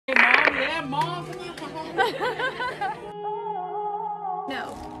Yeah, Mom, can you come over?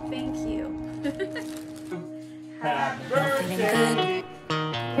 No, thank you. Happy birthday.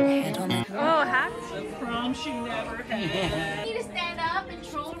 Oh, happy. The prom she never had. You need to stand up and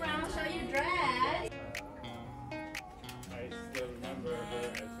troll around, show your dress. I still remember her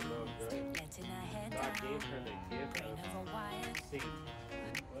as a little girl. God gave her the gift of singing.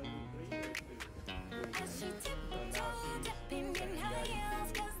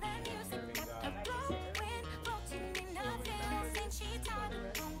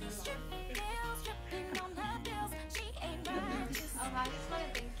 So now she's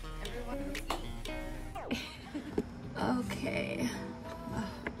learning Okay.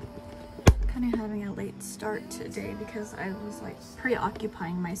 Kind of having a late start today because I was like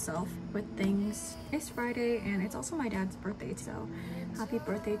preoccupying myself with things. It's Friday and it's also my dad's birthday, so happy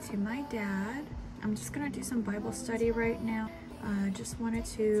birthday to my dad. I'm just gonna do some Bible study right now. Just wanted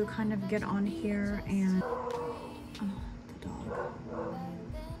to kind of get on here and the dog.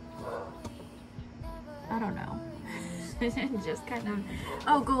 I don't know. Just kind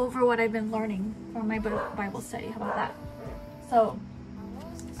of go over what I've been learning from my Bible study. How about that? So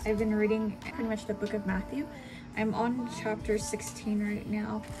I've been reading pretty much the book of Matthew. I'm on chapter 16 right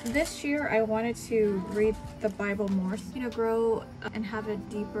now. This year I wanted to read the Bible more, you know, grow and have a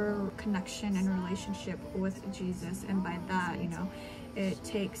deeper connection and relationship with Jesus. And by that, you know, it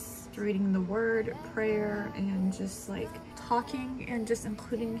takes reading the word, prayer, and just like talking and just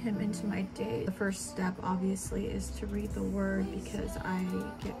including him into my day. The first step obviously is to read the word because I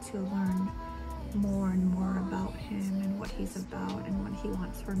get to learn more and more about him and what he's about and what he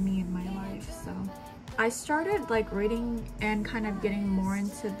wants for me in my life. So I started like reading and kind of getting more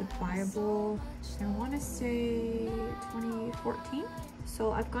into the Bible, I want to say 2014.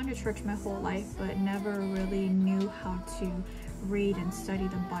 So I've gone to church my whole life but never really knew how to read and study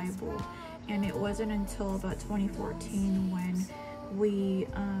the Bible. And it wasn't until about 2014 when we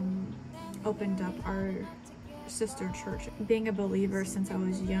opened up our sister church. Being a believer since I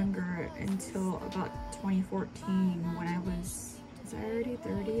was younger until about 2014 when I was I already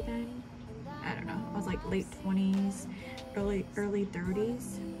 30 then? I don't know. I was like late 20s, early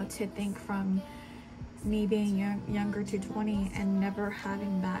 30s. But to think from me being younger to 20 and never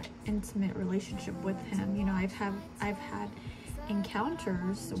having that intimate relationship with him, you know, I've had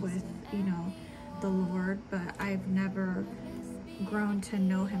encounters with, you know, the Lord, but I've never grown to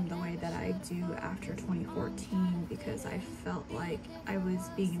know him the way that I do after 2014 because I felt like I was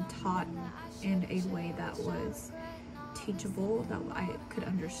being taught in a way that was teachable, that I could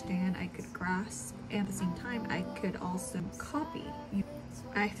understand, I could grasp, and at the same time I could also copy.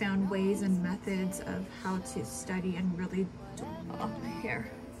 I found ways and methods of how to study and really my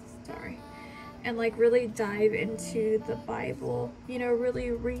hair, sorry, and like really dive into the Bible, you know,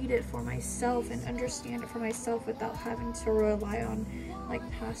 really read it for myself and understand it for myself without having to rely on like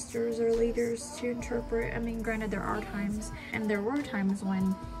pastors or leaders to interpret. I mean, granted, there are times, and there were times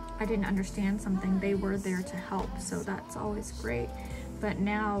when I didn't understand something, they were there to help, so that's always great. But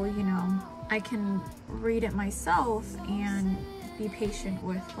now, you know, I can read it myself and be patient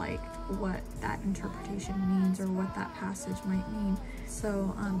with like what that interpretation means or what that passage might mean.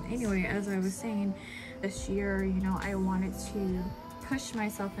 So anyway, as I was saying, this year, you know, I wanted to push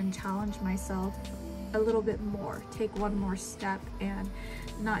myself and challenge myself a little bit more, take one more step, and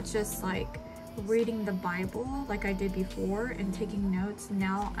not just like reading the Bible like I did before and taking notes.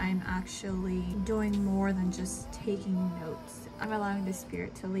 Now I'm actually doing more than just taking notes. I'm allowing the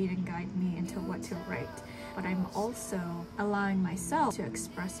Spirit to lead and guide me into what to write, but I'm also allowing myself to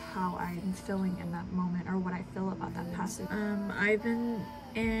express how I'm feeling in that moment or what I feel about that passage. I've been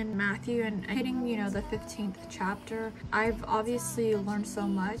in Matthew and hitting, you know, the 15th chapter. I've obviously learned so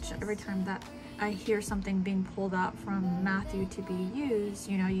much. Every time that I hear something being pulled out from Matthew to be used,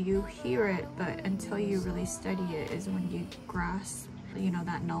 you know, you hear it, but until you really study it is when you grasp, you know,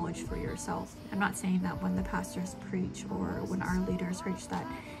 that knowledge for yourself. I'm not saying that when the pastors preach or when our leaders preach that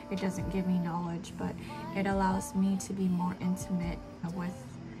it doesn't give me knowledge, but it allows me to be more intimate with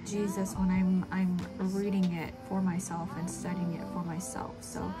Jesus when I'm reading it for myself and studying it for myself.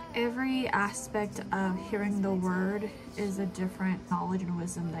 So every aspect of hearing the word is a different knowledge and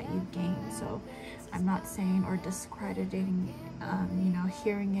wisdom that you gain. So I'm not saying or discrediting, you know,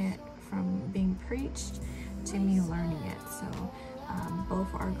 hearing it from being preached to me learning it. So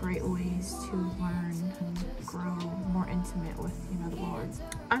both are great ways to learn and grow more intimate with, you know, the Lord.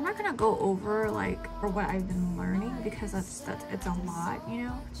 I'm not gonna go over like what I've been learning because it's a lot, you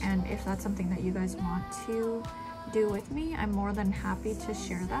know, and if that's something that you guys want to do with me, I'm more than happy to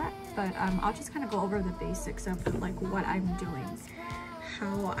share that. But I'll just kind of go over the basics of like what I'm doing.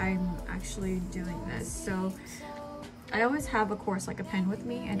 how I'm actually doing this. So I always have, of course, like a pen with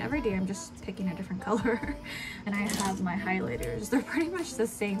me, and every day I'm just picking a different color. And I have my highlighters. They're pretty much the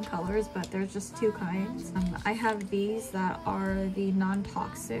same colors, but there's just two kinds. I have these that are the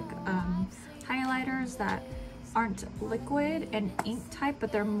non-toxic highlighters that aren't liquid and ink type,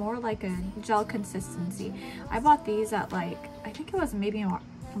 but they're more like a gel consistency. I bought these at like, I think it was maybe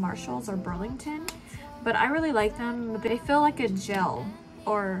Marshall's or Burlington, but I really like them. They feel like a gel,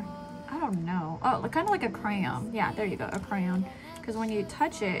 or I don't know. Oh, kind of like a crayon. Yeah, there you go, a crayon. Because when you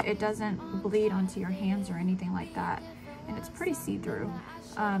touch it, it doesn't bleed onto your hands or anything like that. And it's pretty see-through.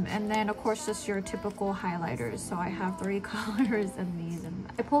 And then of course just your typical highlighters. So I have 3 colors in these, and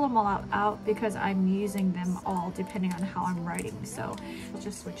I pull them all out because I'm using them all depending on how I'm writing. So I'll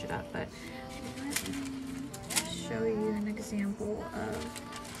just switch it up. But let me show you an example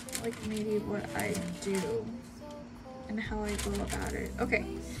of like maybe what I do and how I go about it. Okay,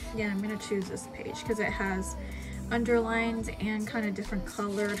 yeah, I'm gonna choose this page because it has underlines and kind of different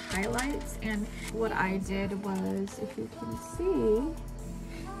colored highlights. And what I did was, if you can see,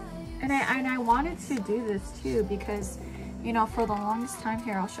 and I wanted to do this too because, you know, for the longest time,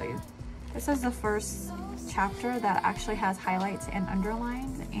 here I'll show you. This is the first chapter that actually has highlights and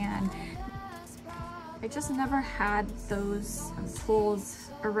underlines, and I just never had those tools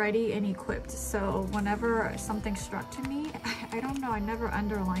already and equipped. So whenever something struck to me, I don't know, I never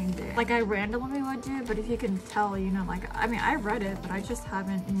underlined it. Like I randomly would do, but if you can tell, you know, like, I mean, I read it, but I just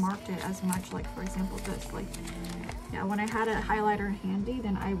haven't marked it as much. Like for example, this, like, yeah, when I had a highlighter handy,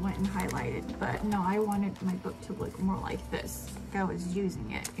 then I went and highlighted. But no, I wanted my book to look more like this. Like I was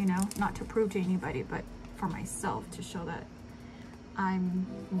using it, you know, not to prove to anybody, but for myself to show that I'm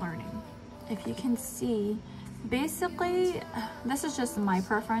learning. If you can see, basically, this is just my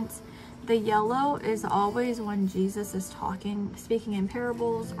preference. The yellow is always when Jesus is talking, speaking in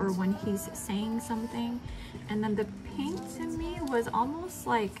parables, or when he's saying something. And then the pink to me was almost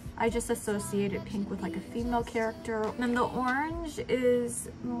like, I just associated pink with like a female character. And then the orange is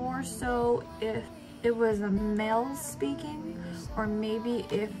more so if it was a male speaking, or maybe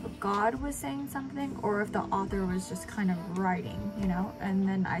if God was saying something, or if the author was just kind of writing, you know. And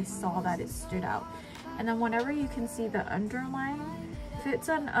then I saw that it stood out. And then whenever you can see the underline, if it's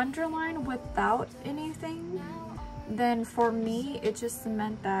an underline without anything, then for me it just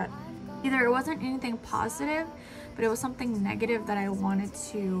meant that either it wasn't anything positive, but it was something negative that I wanted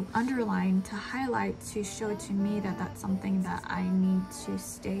to underline, to highlight, to show to me that that's something that I need to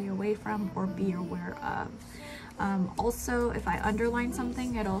stay away from or be aware of. Also, if I underlined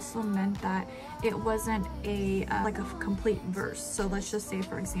something, it also meant that it wasn't a like a complete verse. So let's just say,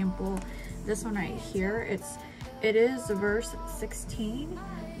 for example, this one right here, it is verse 16,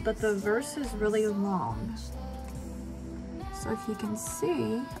 but the verse is really long. So if you can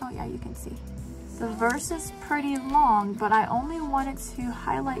see, oh yeah, you can see. The verse is pretty long, but I only wanted to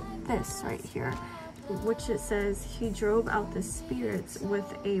highlight this right here, which it says, he drove out the spirits with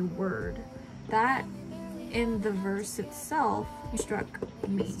a word. That in the verse itself struck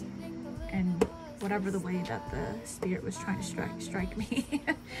me, and whatever the way that the spirit was trying to strike me.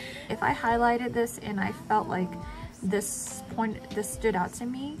 If I highlighted this and I felt like this stood out to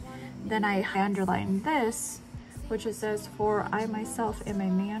me, then I underlined this, which it says, for I myself am a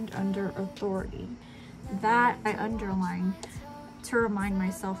man under authority. That I underline to remind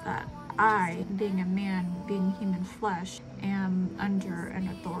myself that I, being a man, being human flesh, am under an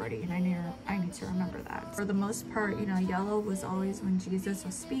authority, and I need to remember that. For the most part, you know, yellow was always when Jesus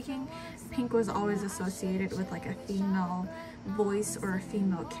was speaking. Pink was always associated with like a female voice or a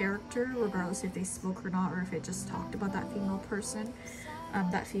female character, regardless if they spoke or not, or if it just talked about that female person.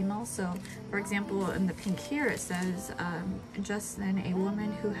 That female. So for example, in the pink here it says, just then a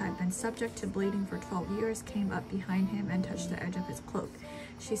woman who had been subject to bleeding for 12 years came up behind him and touched the edge of his cloak.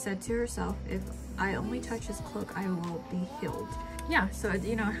 She said to herself, if I only touch his cloak, I will be healed. Yeah, so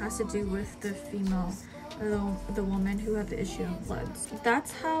you know, it has to do with the female, the woman who had the issue of blood.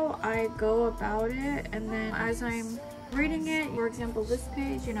 That's how I go about it. And then as I'm reading it, for example, this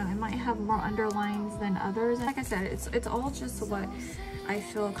page, you know, it might have more underlines than others. Like I said, it's all just what I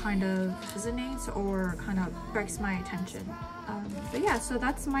feel kind of resonates or kind of strikes my attention. But yeah, so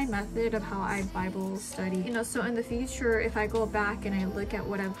that's my method of how I Bible study. You know, so in the future, if I go back and I look at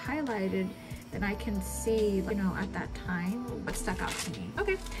what I've highlighted, then I can see, you know, at that time what stuck out to me.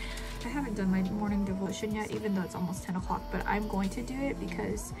 Okay, I haven't done my morning devotion yet, even though it's almost 10 o'clock, but I'm going to do it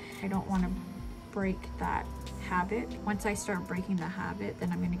because I don't want to break that habit. Once I start breaking the habit,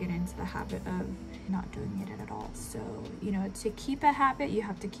 then I'm going to get into the habit of not doing it at all. So, you know, to keep a habit, you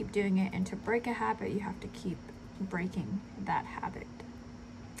have to keep doing it, and to break a habit, you have to keep breaking that habit.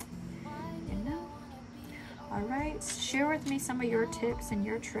 All right, share with me some of your tips and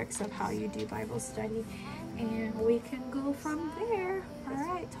your tricks of how you do Bible study, and we can go from there. All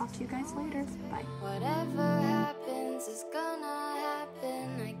right, talk to you guys later. Bye. Whatever happens is gonna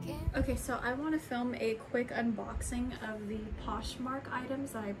happen. I can't. Okay, so I want to film a quick unboxing of the Poshmark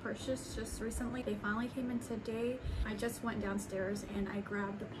items that I purchased just recently. They finally came in today. I just went downstairs and I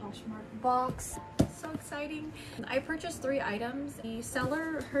grabbed the Poshmark box. So exciting. I purchased 3 items. The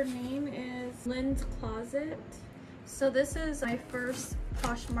seller, her name is Lynn's Closet. So this is my first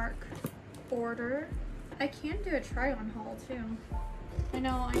Poshmark order. I can do a try on haul too. I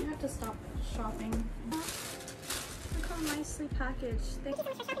know, I have to stop shopping. Look how nicely packaged. Thank you so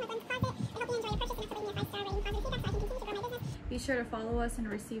much for shopping with Lynn's Closet. I hope you enjoy your purchase and also leave me a 5-star rating, positive feedback so I can continue to grow my business. Be sure to follow us and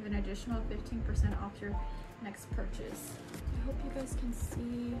receive an additional 15% off your next purchase. I hope you guys can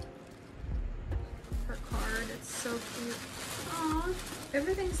see her card. It's so cute. Aww.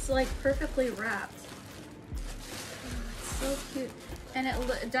 Everything's like perfectly wrapped. Oh, it's so cute. And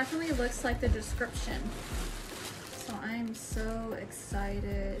it definitely looks like the description. So I'm so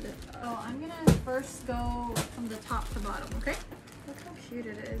excited. Oh, I'm gonna first go from the top to bottom, okay? Look how cute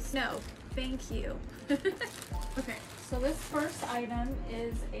it is. No, thank you. Okay, so this first item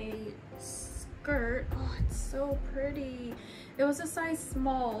is a skirt. Oh, it's so pretty. It was a size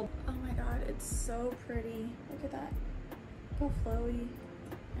small. Oh my god, it's so pretty. Look at that. Look how flowy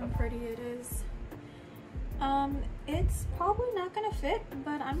and pretty it is. It's probably not gonna fit,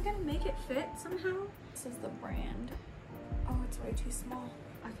 but I'm gonna make it fit somehow. This is the brand. Oh, it's way too small.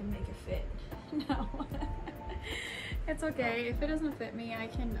 I can make it fit. No. It's okay. If it doesn't fit me, I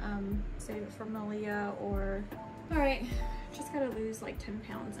can save it for Maliyah or... Alright, just gotta lose like 10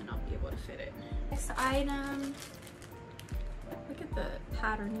 pounds and I'll be able to fit it. Next item. Look at the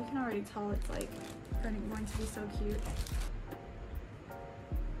pattern. You can already tell it's like going to be so cute.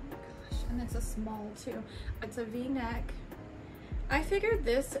 And it's a small too. It's a V-neck. I figured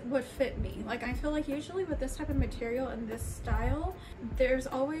this would fit me. Like, I feel like usually with this type of material and this style, there's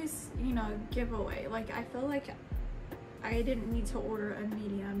always, you know, giveaway. Like, I feel like I didn't need to order a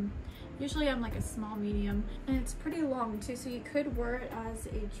medium. Usually I'm like a small medium, and it's pretty long too, so you could wear it as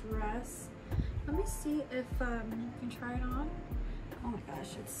a dress. Let me see if you can try it on. Oh my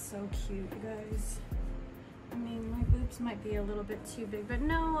gosh, it's so cute, you guys. I mean, my boobs might be a little bit too big, but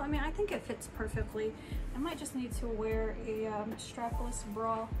no, I mean, I think it fits perfectly. I might just need to wear a strapless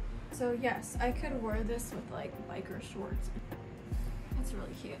bra. So yes, I could wear this with like biker shorts. It's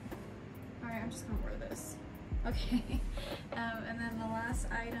really cute. All right, I'm just gonna wear this. Okay, and then the last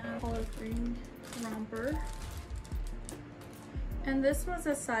item, olive green romper. And this was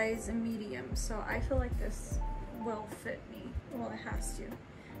a size medium, so I feel like this will fit me. Well, it has to.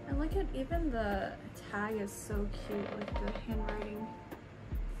 And look at, even the tag is so cute, like the handwriting.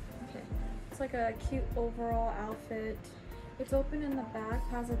 Okay, it's like a cute overall outfit. It's open in the back,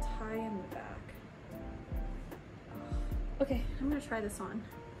 has a tie in the back. Okay, I'm gonna try this on.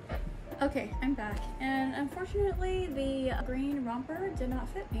 Okay, I'm back, and unfortunately the green romper did not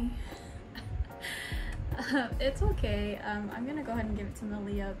fit me. It's okay. I'm gonna go ahead and give it to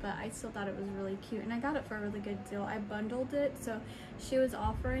Maliyah, but I still thought it was really cute, and I got it for a really good deal. I bundled it, so she was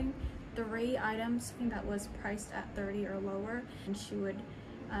offering 3 items that was priced at 30 or lower, and she would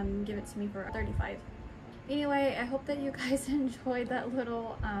give it to me for 35. Anyway, I hope that you guys enjoyed that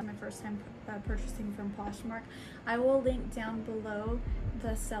little my first time purchasing from Poshmark. I will link down below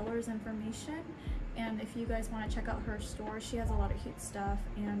the seller's information, and if you guys want to check out her store, she has a lot of cute stuff,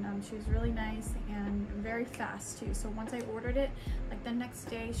 and she was really nice and very fast too. So once I ordered it, like the next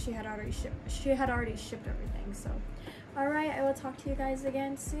day, she had already shipped everything. So all right, I will talk to you guys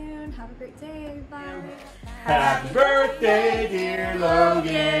again soon. Have a great day. Bye. Happy birthday, dear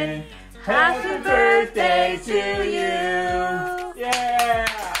Logan. Happy birthday to you. Yeah.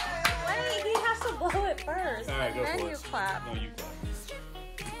 Wait, he has to blow it first. All right, go and then for you it. clap. No, you clap.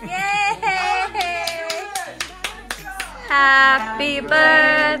 Yay! Happy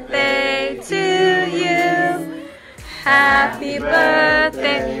birthday to you. Happy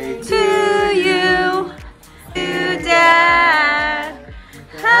birthday to you. To Dad.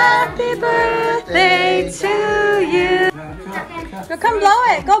 Happy birthday to you. Go, come blow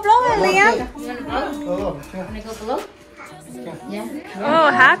it. Go blow it, Liam. You wanna go below? Yeah. Oh,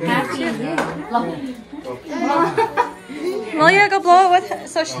 happy. Maliyah, go blow it with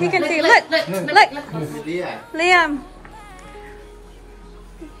so he can see. Look. Liam.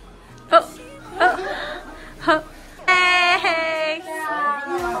 Oh. Hey.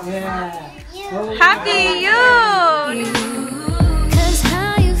 Happy you.